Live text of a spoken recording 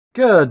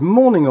Good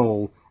morning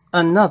all.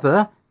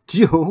 Another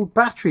dual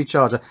battery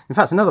charger. In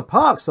fact, another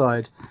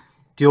Parkside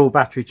dual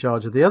battery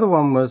charger. The other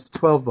one was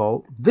 12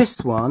 volt.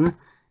 This one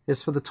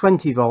is for the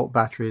 20 volt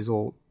batteries,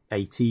 or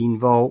 18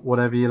 volt,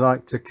 whatever you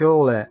like to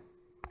call it.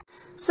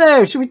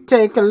 So, should we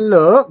take a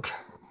look?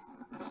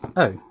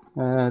 Oh,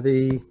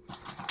 the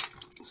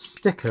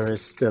sticker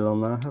is still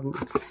on there. I haven't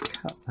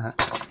cut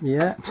that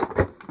yet.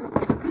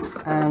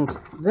 And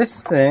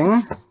this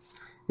thing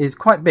is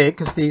quite big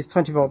because these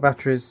 20 volt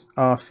batteries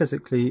are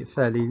physically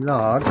fairly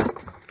large.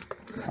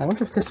 I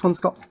wonder if this one's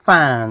got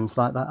fans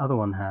like that other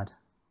one had.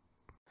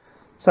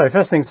 So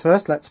first things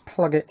first, let's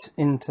plug it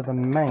into the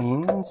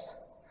mains.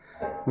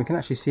 We can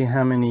actually see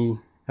how many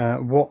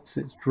watts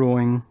it's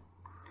drawing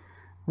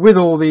with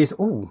all these.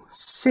 Oh,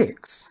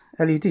 6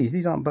 LEDs.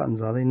 These aren't buttons,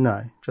 are they?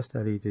 No, just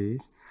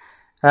LEDs.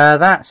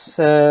 That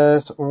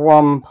says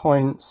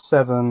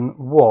 1.7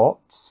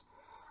 watts.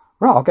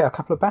 Right, I'll get a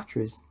couple of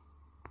batteries.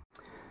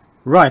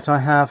 Right, I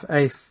have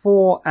a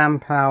 4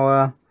 amp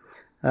hour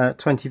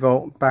 20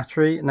 volt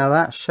battery. Now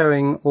that's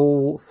showing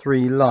all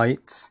 3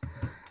 lights,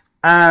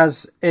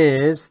 as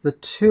is the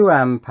 2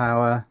 amp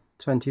hour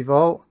 20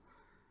 volt.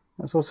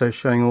 That's also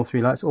showing all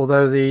 3 lights,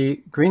 although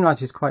the green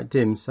light is quite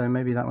dim, so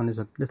maybe that one is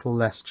a little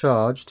less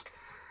charged.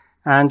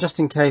 And just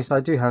in case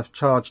I do have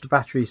charged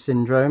battery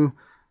syndrome,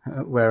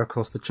 where of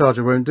course the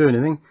charger won't do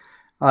anything,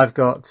 I've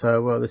got,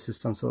 well, this is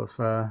some sort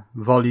of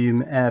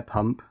volume air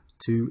pump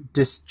to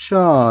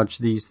discharge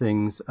these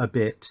things a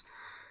bit.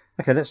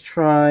 Okay, let's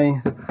try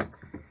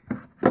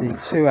the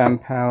 2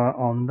 amp hour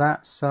on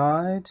that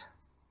side.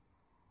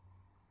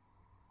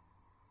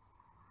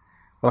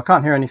 Well, I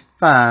can't hear any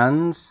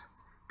fans,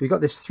 but you've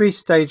got this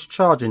 3-stage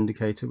charge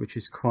indicator, which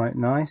is quite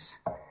nice.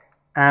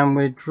 And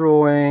we're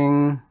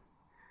drawing,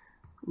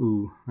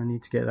 ooh, I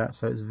need to get that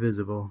so it's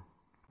visible.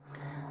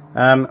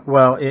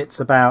 Well, it's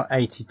about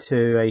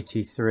 82,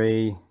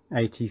 83,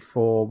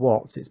 84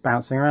 watts. It's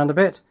bouncing around a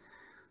bit.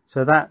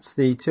 So that's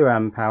the 2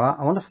 amp hour.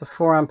 I wonder if the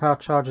 4 amp hour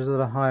charges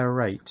at a higher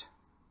rate.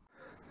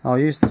 I'll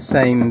use the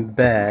same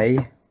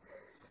bay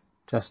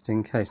just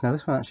in case. Now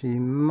this one actually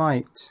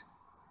might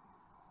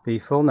be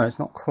full. No, it's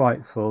not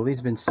quite full. These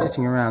have been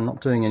sitting around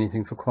not doing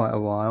anything for quite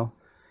a while.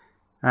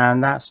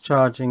 And that's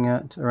charging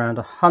at around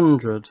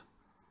 100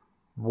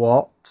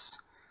 watts.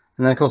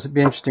 And then of course it'd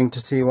be interesting to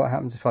see what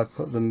happens if I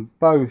put them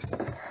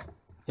both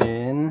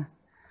in.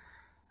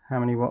 How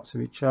many watts are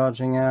we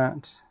charging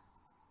at?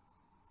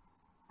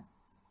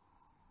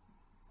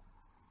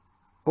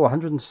 Oh,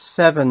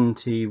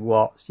 170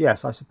 watts.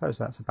 Yes, I suppose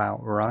that's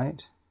about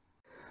right.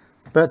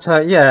 But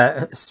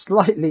yeah,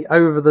 slightly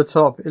over the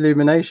top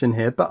illumination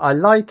here, but I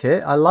like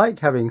it. I like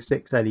having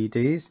 6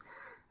 LEDs.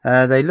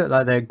 They look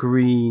like they're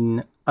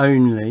green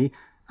only.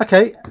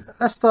 Okay,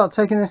 let's start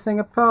taking this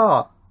thing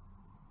apart.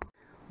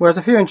 Whereas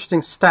a few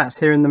interesting stats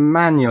here in the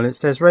manual. It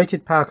says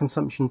rated power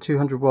consumption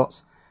 200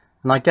 watts.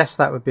 And I guess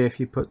that would be if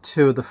you put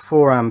 2 of the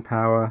 4 amp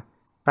hour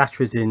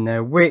batteries in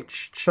there,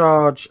 which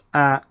charge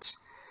at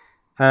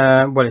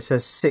well, it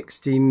says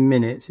 60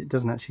 minutes. It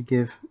doesn't actually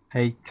give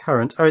a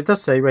current. Oh, it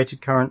does say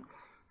rated current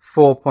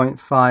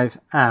 4.5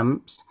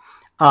 amps.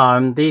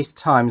 These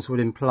times would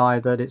imply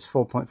that it's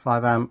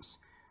 4.5 amps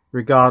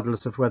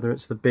regardless of whether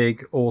it's the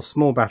big or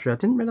small battery. I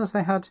didn't realize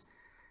they had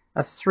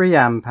a 3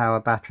 amp hour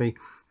battery.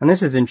 And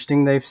this is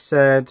interesting. They've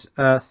said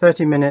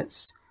 30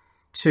 minutes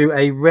to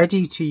a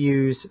ready to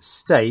use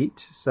state.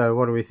 So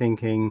what are we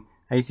thinking?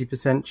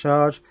 80%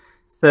 charge.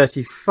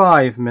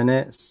 35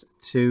 minutes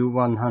to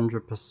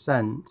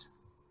 100%.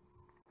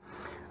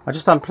 I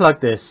just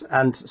unplugged this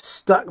and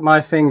stuck my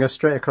finger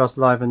straight across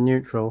live and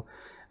neutral.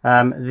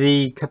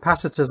 The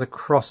capacitors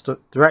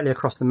directly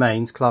across the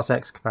mains, class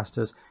X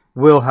capacitors,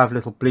 will have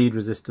little bleed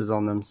resistors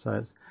on them,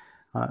 so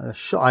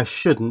I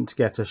shouldn't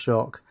get a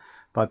shock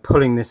by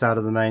pulling this out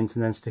of the mains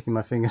and then sticking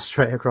my finger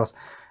straight across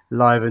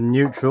live and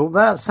neutral.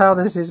 That's how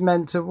this is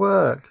meant to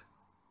work.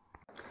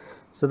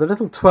 So the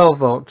little 12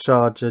 volt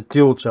charger,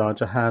 dual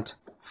charger, had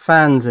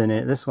fans in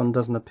it. This one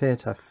doesn't appear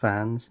to have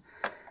fans,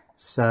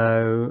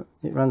 so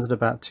it runs at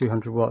about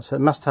 200 watts. So it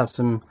must have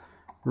some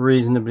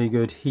reasonably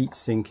good heat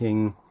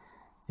sinking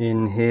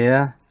in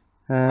here,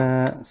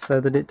 so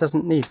that it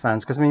doesn't need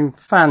fans, because I mean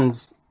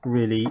fans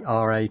really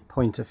are a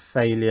point of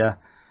failure.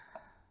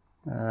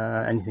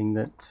 Anything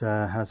that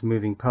has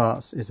moving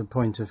parts is a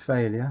point of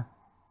failure.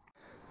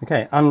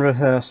 Okay,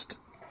 unrehearsed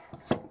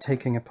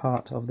taking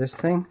apart of this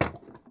thing.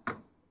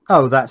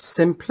 Oh, that's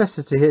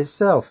simplicity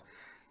itself.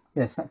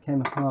 Yes, that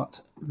came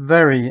apart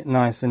very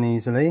nice and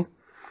easily.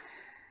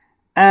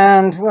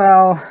 And,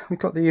 well, we've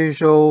got the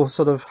usual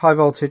sort of high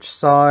voltage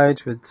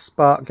side with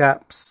spark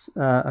gaps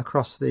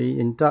across the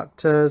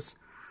inductors.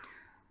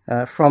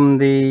 From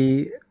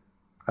the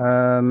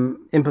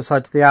input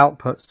side to the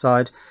output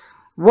side.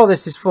 What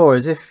this is for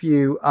is if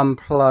you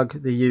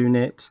unplug the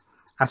unit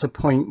at a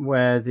point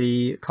where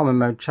the common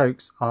mode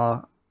chokes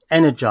are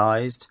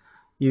energized,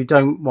 you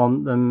don't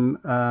want them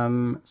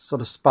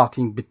sort of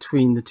sparking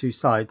between the 2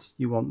 sides.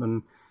 You want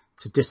them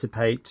to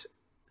dissipate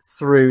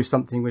through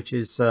something which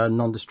is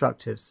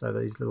non-destructive. So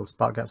these little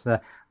spark gaps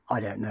there, I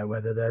don't know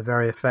whether they're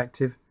very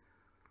effective.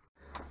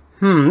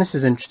 This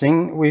is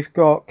interesting. We've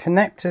got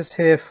connectors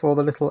here for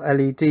the little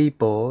LED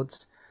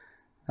boards.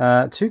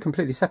 Two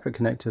completely separate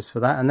connectors for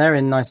that, and they're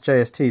in nice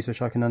JSTs,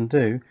 which I can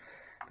undo.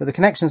 But the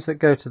connections that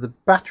go to the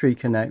battery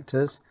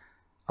connectors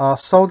are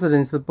soldered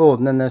into the board,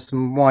 and then there's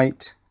some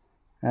white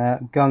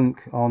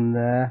gunk on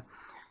there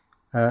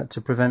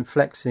to prevent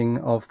flexing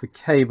of the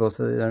cable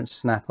so they don't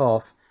snap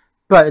off.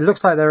 But it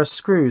looks like there are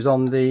screws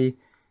on the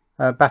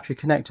battery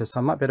connectors,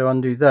 so I might be able to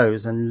undo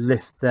those and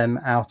lift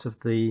them out of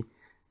the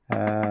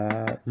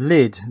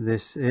lid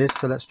this is.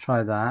 So let's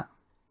try that.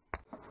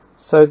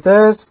 So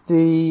there's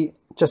the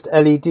just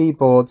LED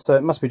board, so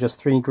it must be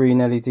just 3 green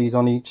LEDs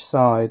on each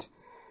side,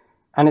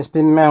 and it's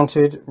been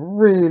mounted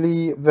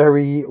really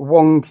very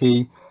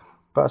wonky,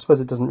 but I suppose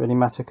it doesn't really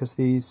matter because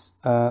these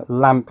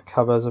lamp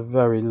covers are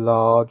very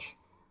large,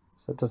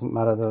 so it doesn't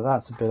matter that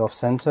that's a bit off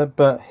center.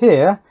 But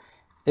here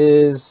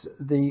is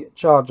the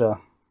charger.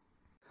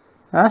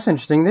 Now, that's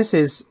interesting. This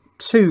is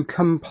 2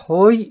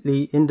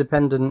 completely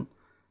independent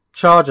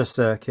charger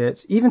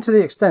circuits, even to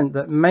the extent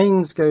that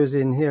mains goes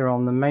in here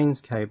on the mains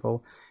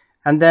cable,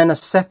 and then a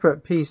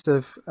separate piece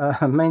of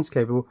mains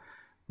cable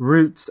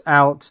routes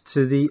out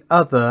to the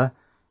other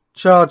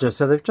charger.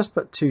 So they've just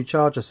put 2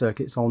 charger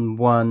circuits on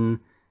one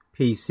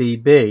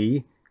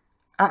PCB,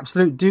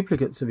 absolute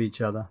duplicates of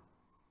each other.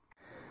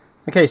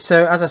 Okay,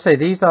 so as I say,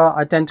 these are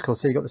identical,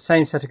 so you've got the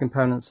same set of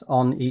components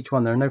on each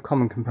one. There are no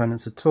common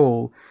components at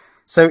all.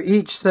 So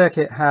each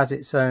circuit has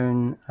its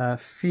own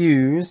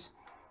fuse.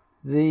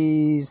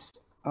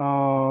 These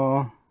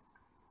are,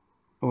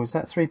 oh, is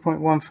that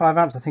 3.15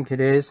 amps? I think it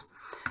is.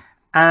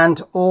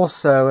 And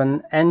also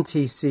an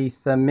NTC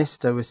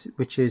thermistor,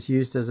 which is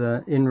used as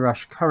an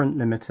inrush current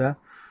limiter.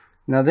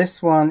 Now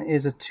this one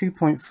is a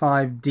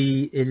 2.5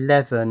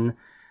 D11,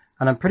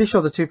 and I'm pretty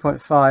sure the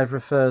 2.5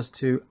 refers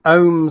to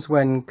ohms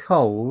when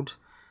cold.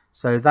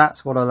 So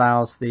that's what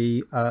allows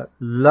the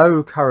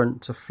low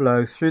current to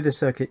flow through the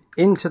circuit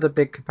into the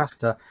big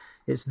capacitor.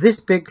 It's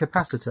this big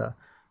capacitor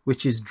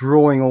which is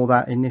drawing all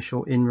that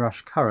initial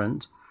inrush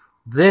current.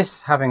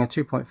 This, having a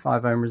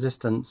 2.5 ohm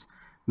resistance,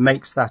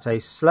 makes that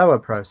a slower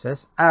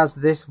process. As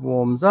this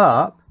warms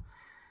up,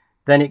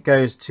 then it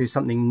goes to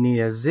something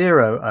near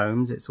 0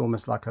 ohms. It's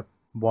almost like a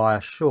wire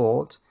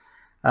short.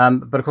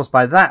 But of course,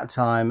 by that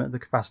time, the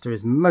capacitor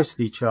is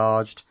mostly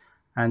charged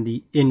and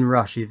the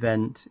inrush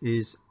event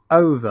is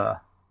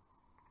over.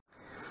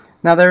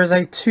 Now, there is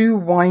a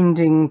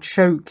 2-winding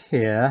choke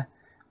here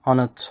on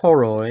a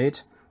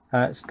toroid.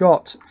 It's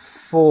got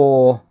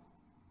 4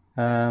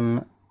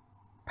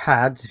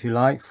 pads, if you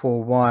like,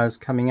 4 wires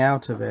coming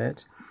out of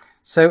it.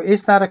 So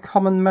is that a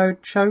common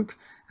mode choke?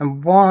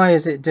 And why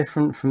is it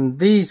different from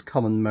these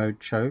common mode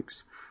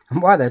chokes?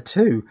 And why are there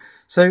 2?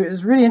 So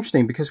it's really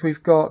interesting because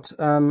we've got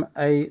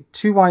a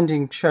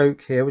 2-winding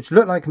choke here, which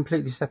look like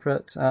completely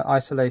separate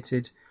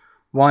isolated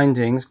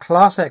windings.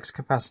 Class X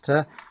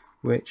capacitor,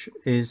 which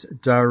is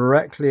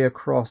directly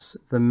across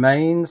the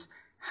mains,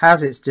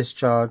 has its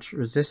discharge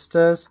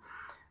resistors.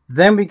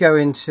 Then we go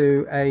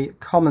into a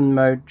common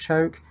mode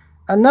choke,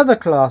 another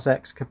Class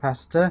X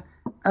capacitor,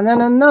 and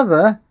then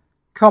another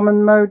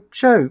common mode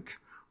choke.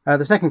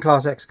 The second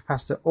Class X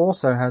capacitor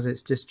also has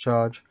its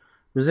discharge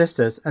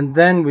resistors, and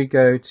then we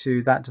go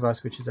to that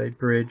device, which is a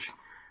bridge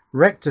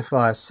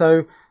rectifier.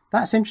 So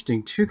that's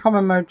interesting. 2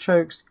 common mode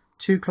chokes,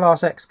 2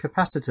 Class X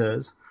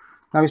capacitors.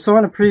 Now, we saw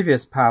in a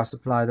previous power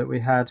supply that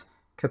we had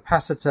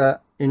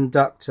capacitor,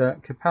 inductor,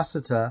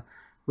 capacitor,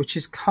 which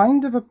is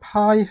kind of a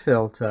pi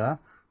filter.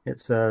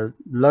 It's a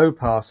low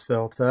pass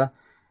filter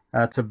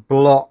to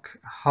block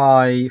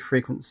high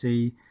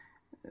frequency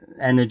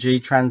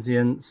energy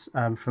transients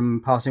from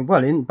passing,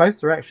 well, in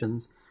both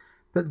directions.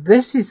 But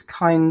this is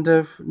kind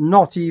of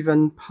not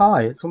even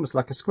pi. It's almost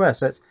like a square.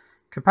 So it's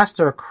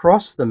capacitor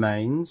across the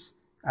mains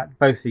at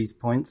both these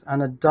points,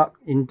 and a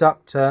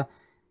inductor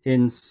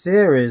in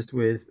series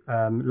with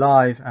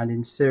live and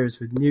in series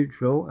with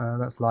neutral.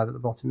 That's live at the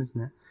bottom,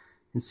 isn't it?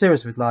 In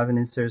series with live and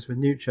in series with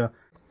neutral.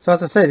 So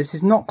as I say, this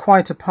is not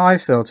quite a pi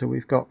filter.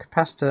 We've got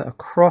capacitor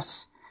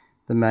across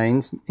the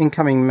mains,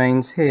 incoming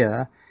mains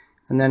here,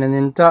 and then an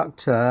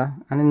inductor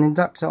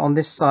on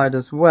this side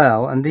as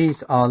well, and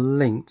these are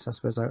linked. I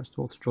suppose I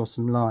ought to draw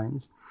some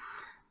lines.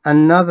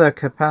 Another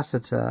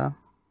capacitor,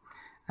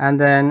 and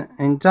then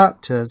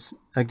inductors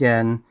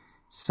again.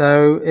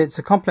 So it's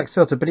a complex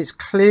filter, but it's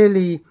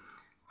clearly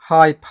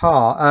low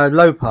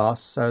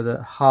pass, so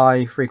that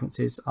high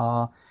frequencies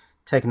are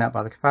taken out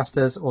by the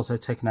capacitors, also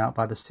taken out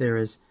by the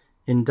series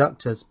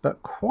inductors,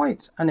 but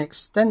quite an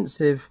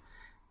extensive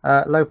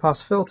low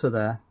pass filter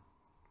there.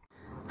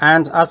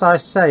 And as I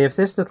say, if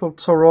this little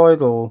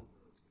toroidal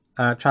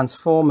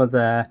transformer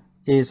there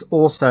is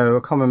also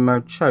a common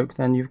mode choke,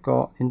 then you've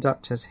got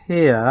inductors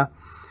here,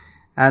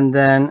 and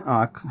then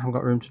I haven't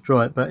got room to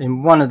draw it, but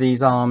in one of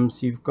these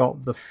arms you've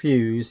got the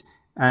fuse,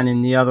 and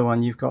in the other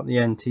one you've got the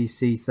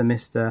NTC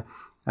thermistor.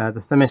 The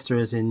thermistor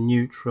is in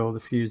neutral, the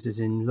fuse is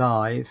in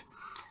live,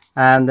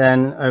 and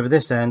then over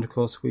this end, of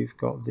course, we've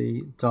got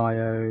the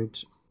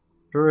diode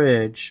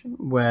bridge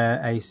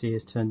where AC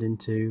is turned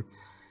into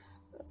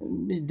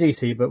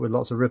DC, but with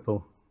lots of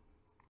ripple.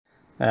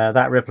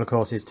 That ripple, of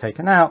course, is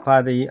taken out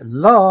by the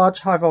large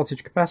high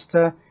voltage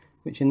capacitor,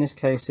 which in this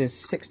case is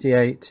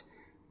 68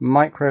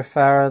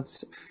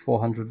 microfarads,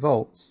 400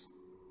 volts.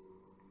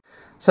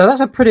 So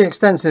that's a pretty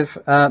extensive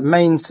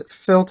mains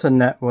filter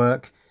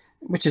network,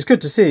 which is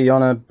good to see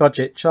on a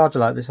budget charger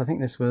like this. I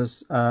think this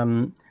was,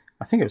 I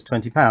think it was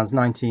 £20,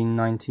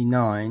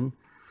 19.99.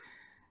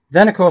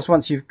 Then, of course,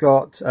 once you've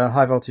got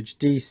high voltage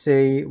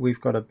DC,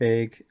 we've got a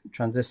big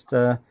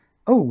transistor.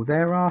 Oh,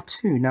 there are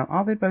two. Now,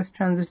 are they both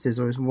transistors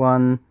or is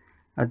one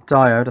a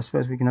diode? I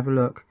suppose we can have a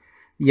look.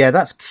 Yeah,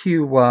 that's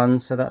Q1,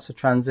 so that's a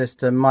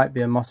transistor, might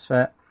be a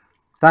MOSFET.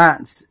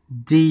 That's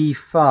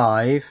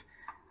D5,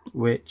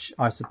 which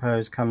I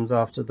suppose comes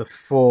after the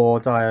 4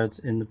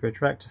 diodes in the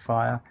bridge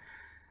rectifier.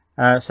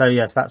 So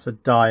yes, that's a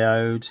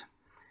diode.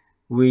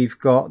 We've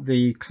got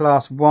the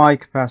class Y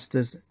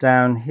capacitors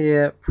down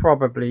here,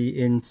 probably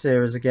in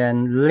series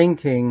again,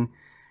 linking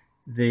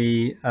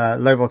the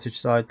low voltage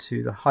side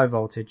to the high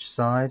voltage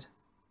side.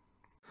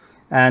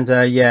 And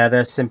yeah,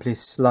 they're simply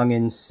slung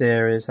in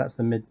series. That's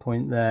the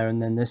midpoint there. And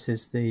then this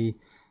is the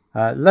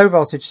low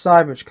voltage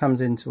side, which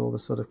comes into all the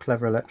sort of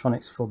clever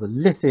electronics for the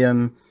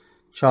lithium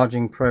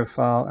charging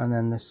profile. And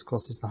then this, of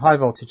course, is the high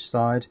voltage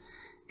side.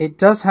 It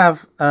does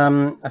have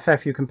a fair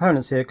few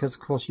components here because,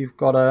 of course, you've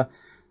got a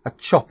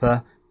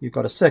chopper. You've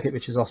got a circuit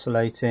which is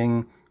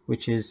oscillating,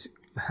 which is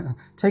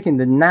taking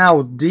the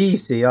now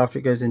DC after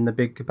it goes in the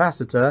big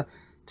capacitor,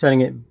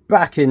 turning it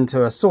back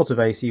into a sort of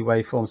AC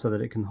waveform so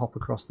that it can hop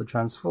across the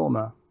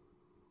transformer.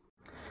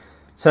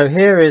 So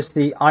here is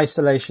the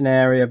isolation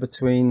area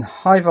between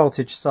high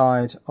voltage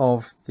side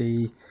of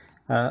the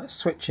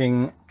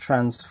switching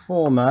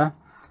transformer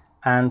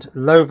and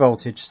low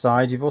voltage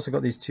side. You've also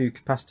got these two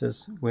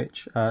capacitors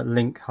which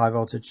link high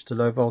voltage to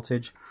low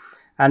voltage.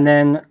 And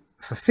then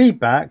for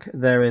feedback,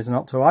 there is an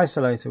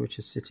opto-isolator which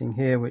is sitting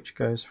here, which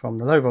goes from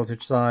the low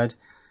voltage side,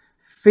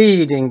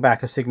 feeding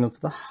back a signal to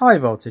the high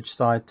voltage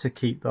side to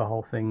keep the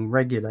whole thing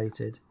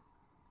regulated.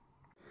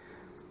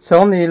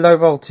 So on the low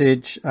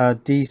voltage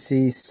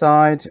DC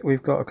side,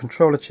 we've got a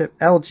controller chip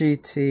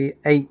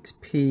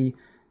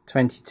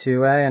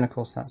LGT8P22A, and of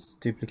course that's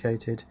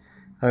duplicated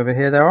over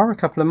here. There are a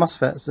couple of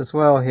MOSFETs as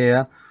well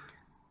here,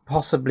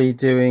 possibly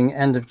doing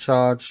end of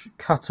charge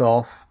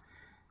cutoff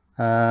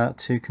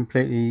to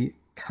completely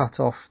cut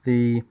off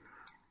the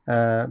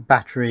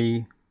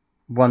battery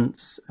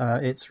once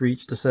it's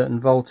reached a certain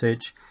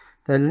voltage.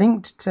 They're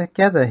linked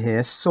together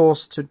here,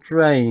 source to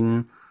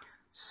drain,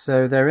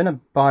 so they're in a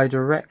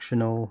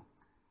bidirectional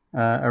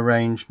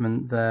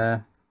arrangement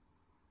there.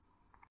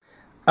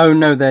 Oh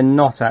no, they're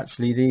not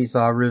actually. These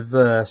are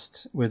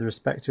reversed with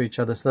respect to each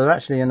other, so they're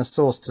actually in a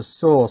source to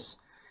source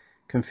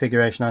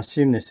configuration. I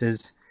assume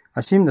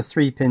the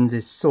 3 pins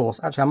is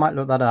source. Actually, I might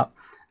look that up.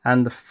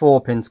 And the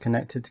 4 pins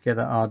connected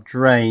together are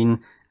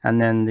drain,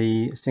 and then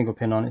the single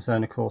pin on its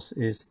own, of course,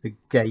 is the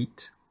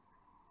gate.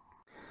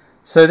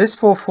 So this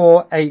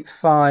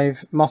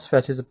 4485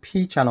 MOSFET is a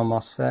P-channel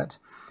MOSFET,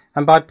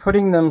 and by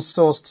putting them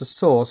source to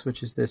source,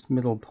 which is this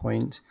middle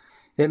point,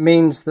 it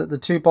means that the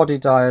two body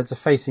diodes are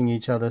facing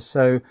each other.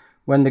 So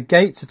when the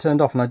gates are turned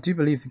off, and I do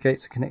believe the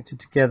gates are connected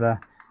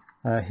together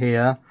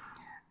here,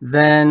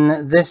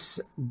 then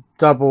this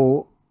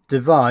double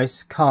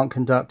device can't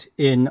conduct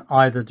in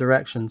either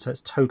direction, so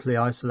it's totally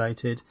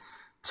isolated.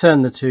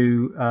 Turn the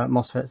two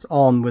MOSFETs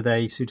on with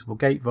a suitable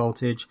gate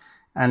voltage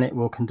and it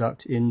will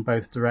conduct in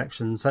both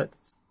directions. So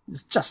it's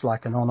just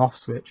like an on-off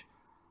switch.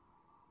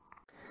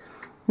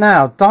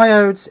 Now,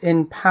 diodes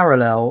in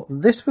parallel.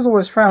 This was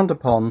always frowned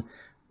upon,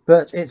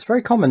 but it's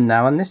very common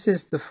now, and this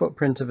is the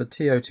footprint of a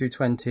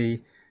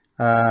TO220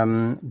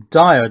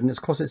 diode, and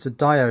of course it's a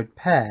diode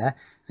pair,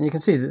 and you can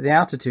see that the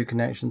outer two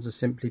connections are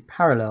simply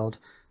paralleled.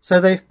 So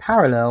they've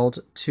paralleled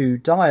 2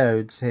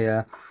 diodes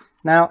here.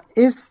 Now,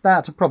 is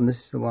that a problem?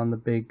 This is the one, the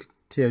big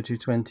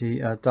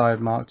TO220 diode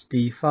marked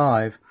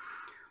D5.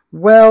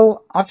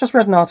 Well, I've just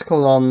read an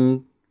article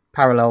on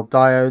parallel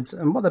diodes,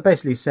 and what they're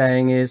basically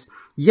saying is,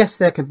 yes,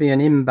 there can be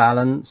an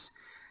imbalance.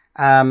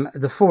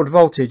 The forward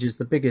voltage is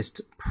the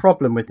biggest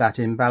problem with that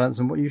imbalance,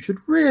 and what you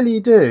should really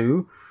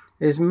do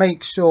is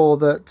make sure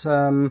that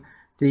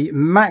the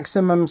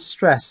maximum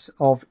stress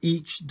of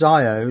each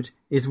diode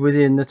is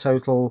within the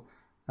total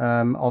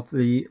of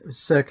the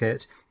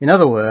circuit. In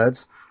other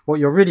words, what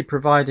you're really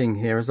providing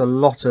here is a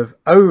lot of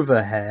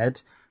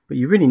overhead, but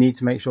you really need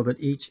to make sure that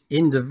each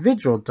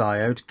individual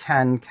diode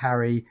can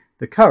carry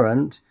the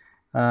current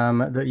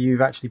that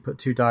you've actually put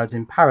 2 diodes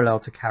in parallel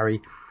to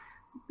carry.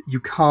 You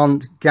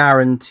can't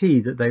guarantee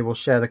that they will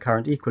share the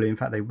current equally. In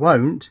fact, they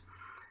won't,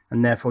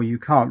 and therefore you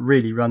can't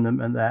really run them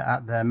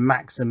at their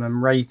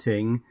maximum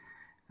rating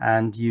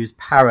and use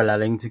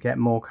paralleling to get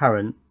more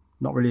current.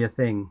 Not really a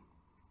thing.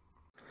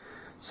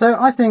 So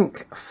I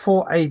think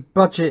for a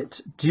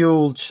budget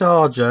dual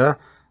charger,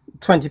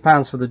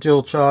 £20 for the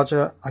dual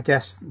charger, I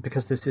guess,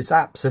 because this is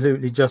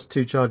absolutely just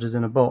 2 chargers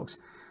in a box,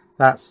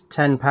 that's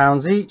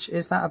 £10 each.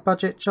 Is that a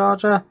budget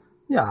charger?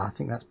 Yeah, I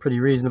think that's pretty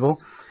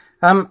reasonable.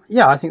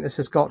 Yeah, I think this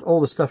has got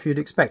all the stuff you'd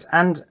expect,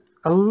 and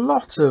a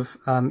lot of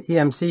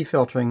EMC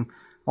filtering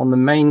on the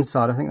main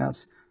side. I think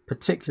that's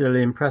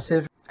particularly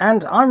impressive.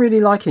 And I'm really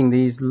liking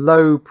these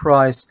low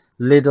price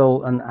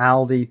Lidl and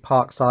Aldi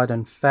Parkside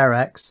and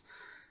Ferex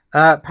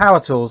power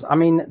tools. I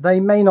mean,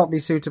 they may not be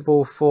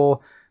suitable for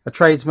a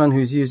tradesman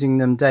who's using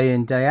them day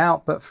in, day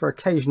out, but for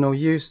occasional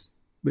use,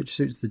 which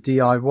suits the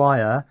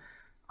DIYer,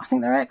 I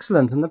think they're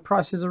excellent and the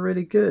prices are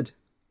really good.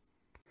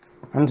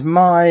 And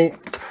my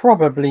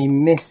probably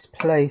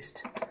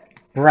misplaced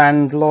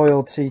brand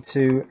loyalty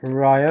to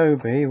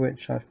Ryobi,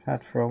 which I've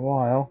had for a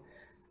while,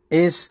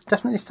 is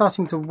definitely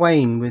starting to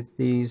wane with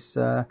these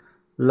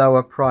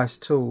lower price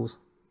tools.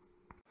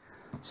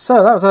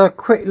 So that was a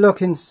quick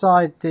look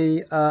inside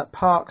the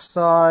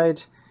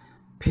Parkside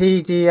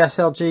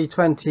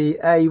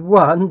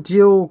PDSLG20A1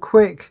 dual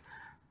quick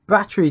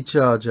battery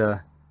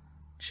charger.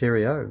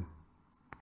 Cheerio.